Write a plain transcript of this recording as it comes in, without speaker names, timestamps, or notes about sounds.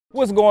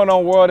What's going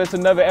on, world? It's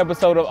another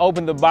episode of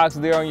Open the Box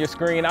there on your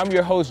screen. I'm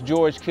your host,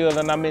 George Kill,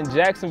 and I'm in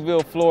Jacksonville,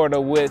 Florida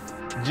with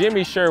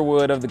Jimmy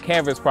Sherwood of the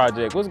Canvas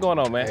Project. What's going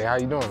on, man? Hey, how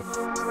you doing?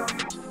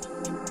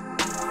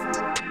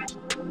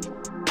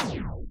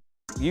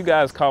 You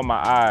guys caught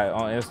my eye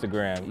on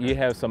Instagram. You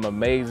have some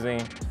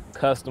amazing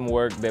custom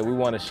work that we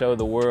want to show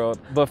the world.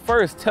 But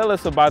first, tell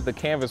us about the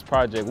Canvas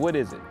Project. What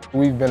is it?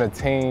 We've been a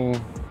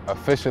team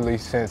officially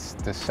since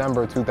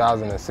December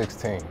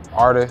 2016.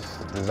 Artists,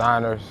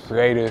 designers,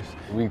 creatives,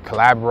 we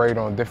collaborate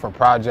on different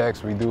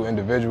projects. We do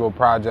individual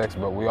projects,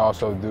 but we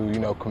also do,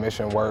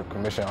 commission work,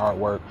 commission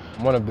artwork.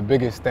 One of the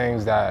biggest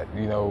things that,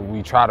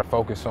 we try to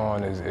focus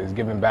on is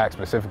giving back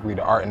specifically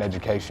to art and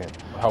education,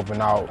 helping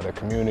out the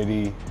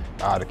community,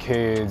 the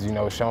kids,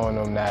 showing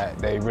them that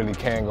they really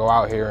can go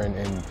out here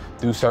and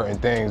do certain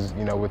things,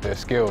 with their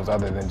skills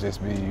other than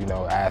just be,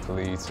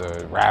 athletes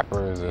or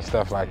rappers or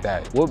stuff like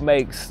that. What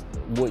makes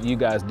what you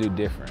guys do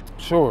different?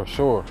 Sure.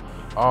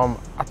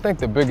 I think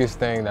the biggest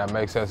thing that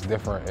makes us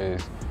different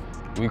is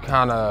we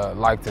kind of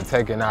like to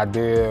take an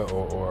idea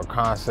or a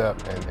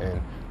concept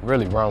and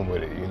really run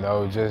with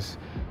it, just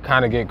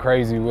kind of get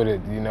crazy with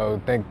it,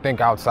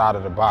 think outside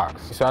of the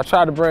box. So I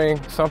try to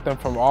bring something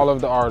from all of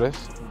the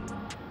artists.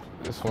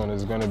 This one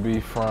is gonna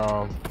be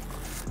from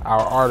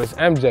our artist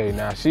MJ.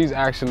 Now she's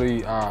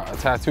actually a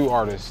tattoo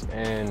artist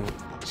and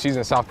she's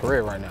in South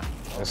Korea right now.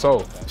 And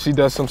so she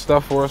does some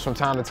stuff for us from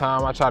time to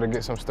time. I try to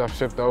get some stuff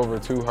shipped over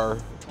to her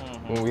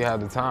when we have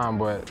the time,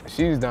 but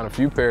she's done a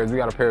few pairs. We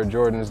got a pair of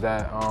Jordans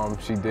that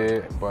she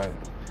did, but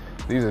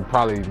these are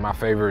probably my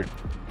favorite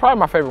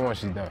one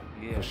she's done,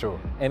 for sure.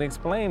 And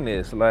explain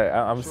this, like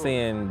I'm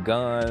seeing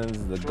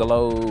guns, the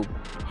globe,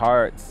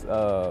 hearts,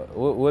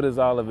 what does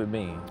all of it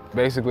mean?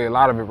 Basically, a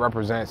lot of it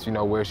represents,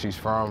 where she's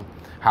from,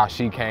 how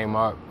she came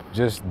up,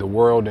 just the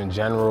world in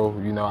general,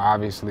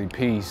 obviously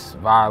peace,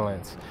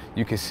 violence.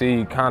 You can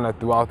see kind of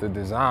throughout the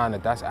design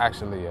that that's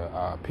actually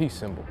a peace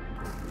symbol.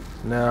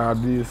 Now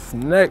this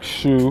next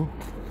shoe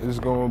is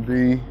gonna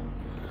be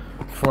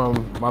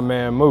from my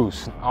man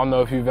Moose. I don't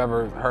know if you've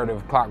ever heard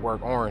of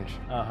Clockwork Orange,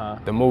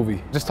 the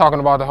movie. Just talking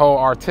about the whole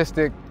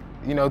artistic,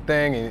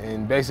 thing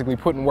and basically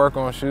putting work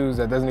on shoes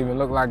that doesn't even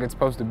look like it's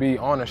supposed to be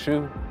on a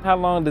shoe. How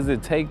long does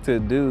it take to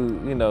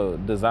do,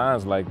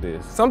 designs like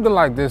this? Something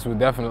like this would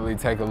definitely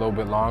take a little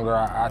bit longer.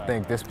 I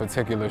think this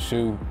particular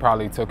shoe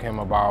probably took him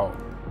about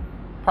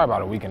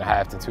a week and a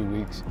half to 2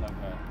 weeks. Okay.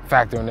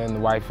 Factoring in the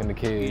wife and the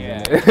kids.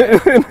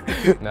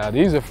 Yeah. Now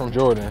these are from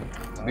Jordan.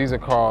 These are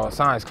called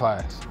Science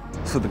Class.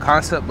 So the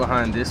concept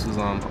behind this was,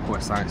 of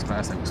course, science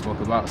class that we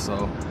spoke about.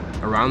 So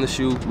around the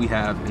shoe, we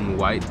have in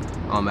white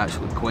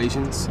actual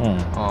equations.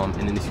 And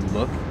then if you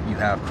look, you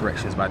have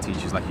corrections by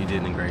teachers like you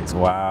did in grade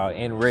school. Wow,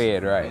 in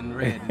red, right? In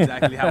red,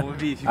 exactly how it would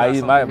be if you got I use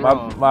something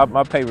wrong.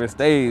 my paper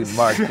stays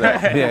marked up.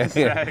 Yeah.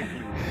 Exactly.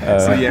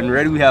 So yeah, in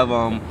red we have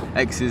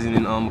X's and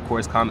then of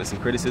course comments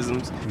and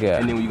criticisms. Yeah.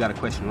 And then when you got a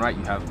question right,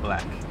 you have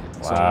black.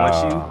 So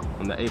Wow.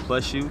 on the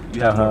A+ shoe,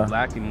 you have more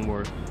black and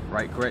more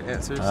right correct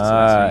answers. So that's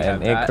why you have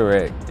and that.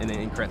 incorrect. And then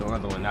incorrect on the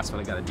other one. That's why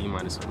I got a D-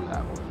 on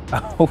that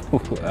one. Oh,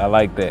 I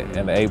like that.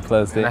 And the A+.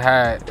 And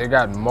it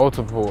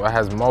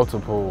has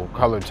multiple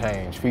color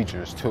change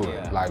features to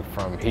it, like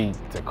from heat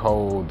to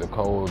cold to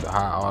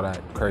hot, all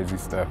that crazy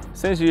stuff.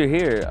 Since you're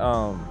here,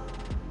 I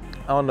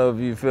don't know if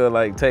you feel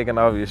like taking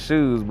off your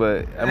shoes,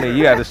 but I mean,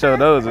 you got to show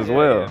those as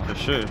well. Yeah,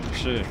 for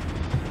sure.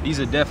 These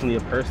are definitely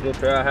a personal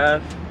pair I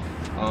have.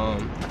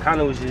 I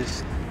kind of was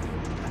just,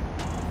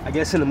 I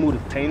guess, in the mood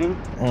of painting.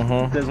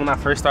 Because when I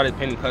first started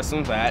painting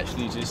customs, I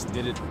actually just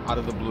did it out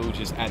of the blue,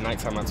 just at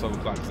nighttime at 12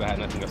 o'clock, because I had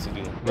nothing else to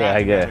do. Yeah,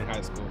 I get it. In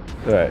high school.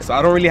 Right. So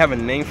I don't really have a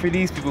name for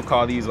these. People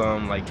call these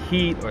like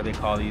heat, or they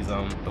call these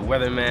the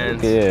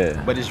Weathermans.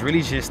 Yeah. But it's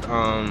really just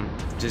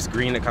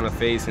green that kind of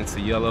fades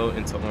into yellow,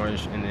 into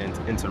orange, and then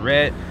into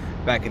red,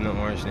 back into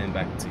orange, and then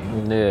back into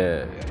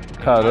yellow. Yeah.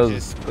 I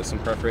just put some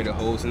perforated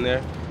holes in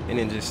there, and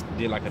then just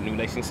did like a new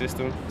lacing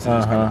system. So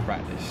just kind of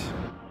practice.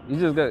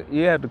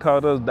 You have to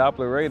call those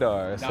Doppler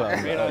radar or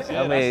something. Radars,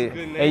 yeah, I mean, that's a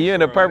good name and you're in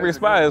the for it. perfect That's a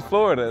spot good as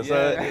Florida, so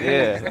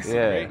That's a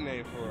great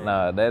name for it.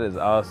 Nah, that is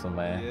awesome,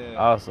 man. Yeah.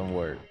 Awesome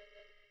work.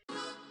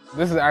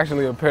 This is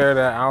actually a pair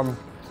that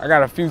I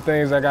got a few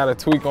things I got to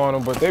tweak on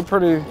them, but they're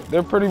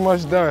pretty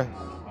much done.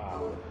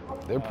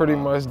 They're pretty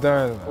much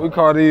done. We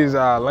call these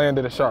Land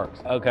of the Sharks.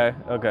 Okay.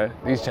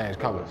 These change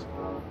colors.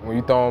 When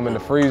you throw them in the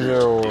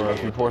freezer or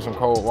if you pour some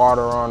cold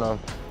water on them,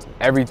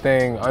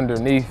 everything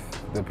underneath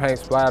the paint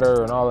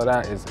splatter and all of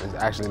that is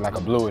actually like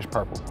a bluish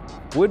purple.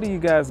 Where do you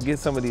guys get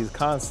some of these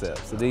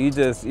concepts? Do you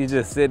just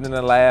sitting in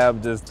the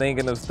lab just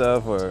thinking of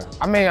stuff, or?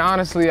 I mean,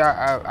 honestly,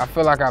 I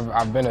feel like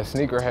I've been a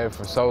sneakerhead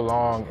for so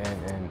long,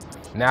 and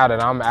now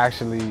that I'm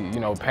actually,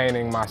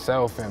 painting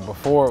myself, and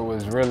before it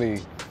was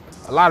really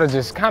a lot of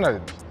just kind of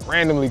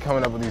randomly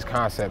coming up with these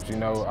concepts,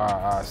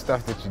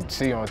 stuff that you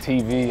see on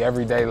TV,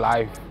 everyday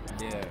life,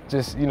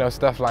 just,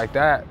 stuff like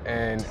that.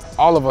 And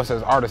all of us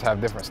as artists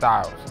have different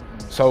styles.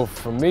 So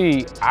for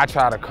me, I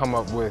try to come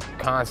up with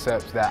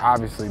concepts that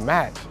obviously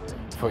match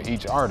for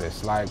each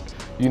artist. Like,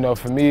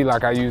 for me,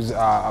 like I use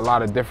a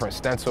lot of different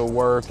stencil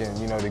work and,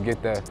 to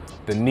get the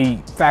the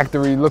neat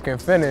factory looking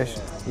finish.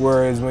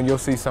 Whereas when you'll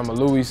see some of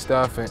Louis'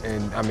 stuff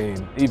and I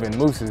mean, even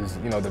Moose's,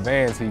 you know, the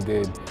Vans he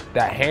did,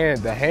 the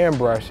hand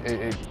brush,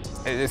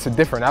 it's a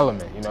different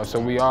element, you know, so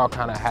we all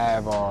kind of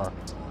have our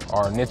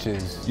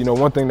niches. You know,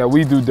 one thing that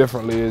we do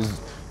differently is,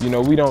 you know,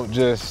 we don't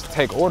just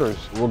take orders.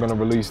 We're gonna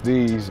release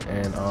these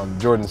and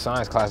Jordan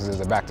Science classes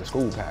as a back to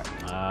school pack.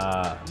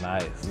 Ah,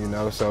 nice. You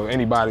know, so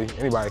anybody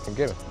can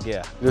get them.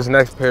 Yeah. This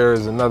next pair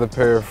is another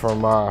pair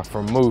from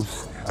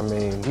Moose. I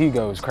mean, he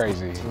goes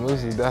crazy.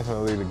 Moose is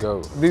definitely the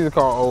GOAT. These are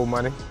called Old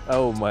Money.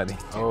 Old Money.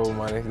 Old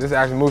Money.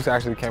 Moose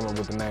actually came up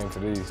with the name for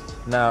these.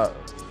 Now,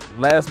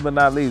 last but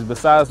not least,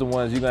 besides the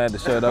ones, you're gonna have to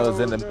show those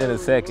in a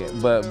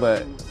second. But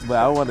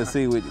I want to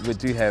see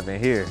what you have in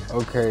here.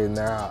 Okay,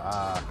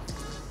 now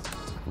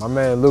my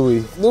man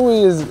Louis.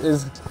 Louis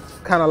is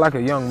kind of like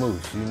a young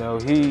Moose. You know,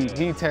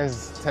 he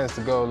tends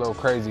to go a little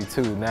crazy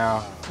too.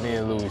 Now, me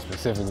and Louis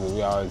specifically,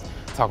 we always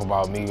talk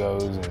about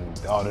Migos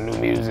and all the new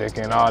music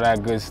and all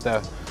that good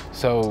stuff.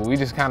 So we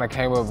just kind of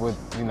came up with,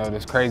 you know,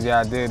 this crazy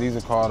idea. These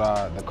are called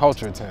the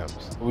Culture Tims.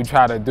 We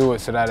try to do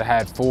it so that it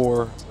had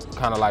four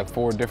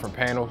different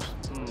panels,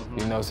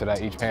 you know, so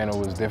that each panel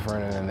was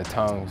different, and then the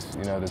tongues,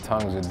 you know, the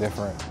tongues are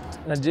different.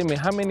 Now, Jimmy,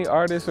 how many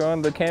artists are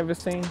on the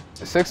canvas team?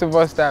 6 of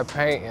us that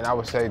paint, and I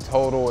would say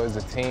total as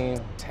a team,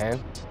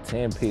 10.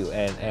 10 people,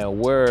 and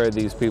where are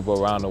these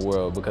people around the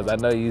world? Because I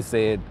know you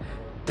said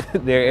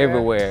they're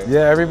everywhere.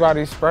 Yeah,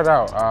 everybody's spread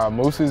out.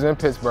 Moose is in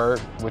Pittsburgh,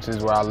 which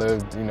is where I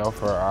lived, you know,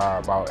 for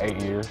about 8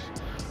 years.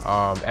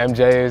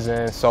 MJ is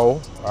in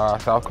Seoul,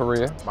 South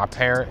Korea. My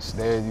parents,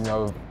 they're, you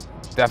know,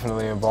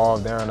 definitely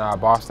involved. They're in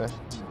Boston.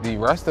 The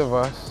rest of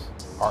us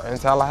are in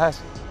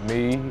Tallahassee.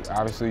 Me,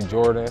 obviously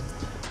Jordan,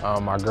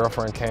 my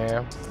girlfriend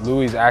Cam.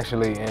 Louis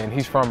actually, and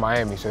he's from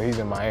Miami, so he's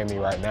in Miami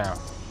right now.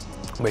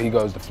 But he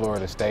goes to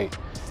Florida State.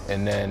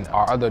 And then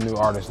our other new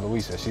artist,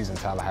 Louisa, she's in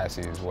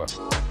Tallahassee as well.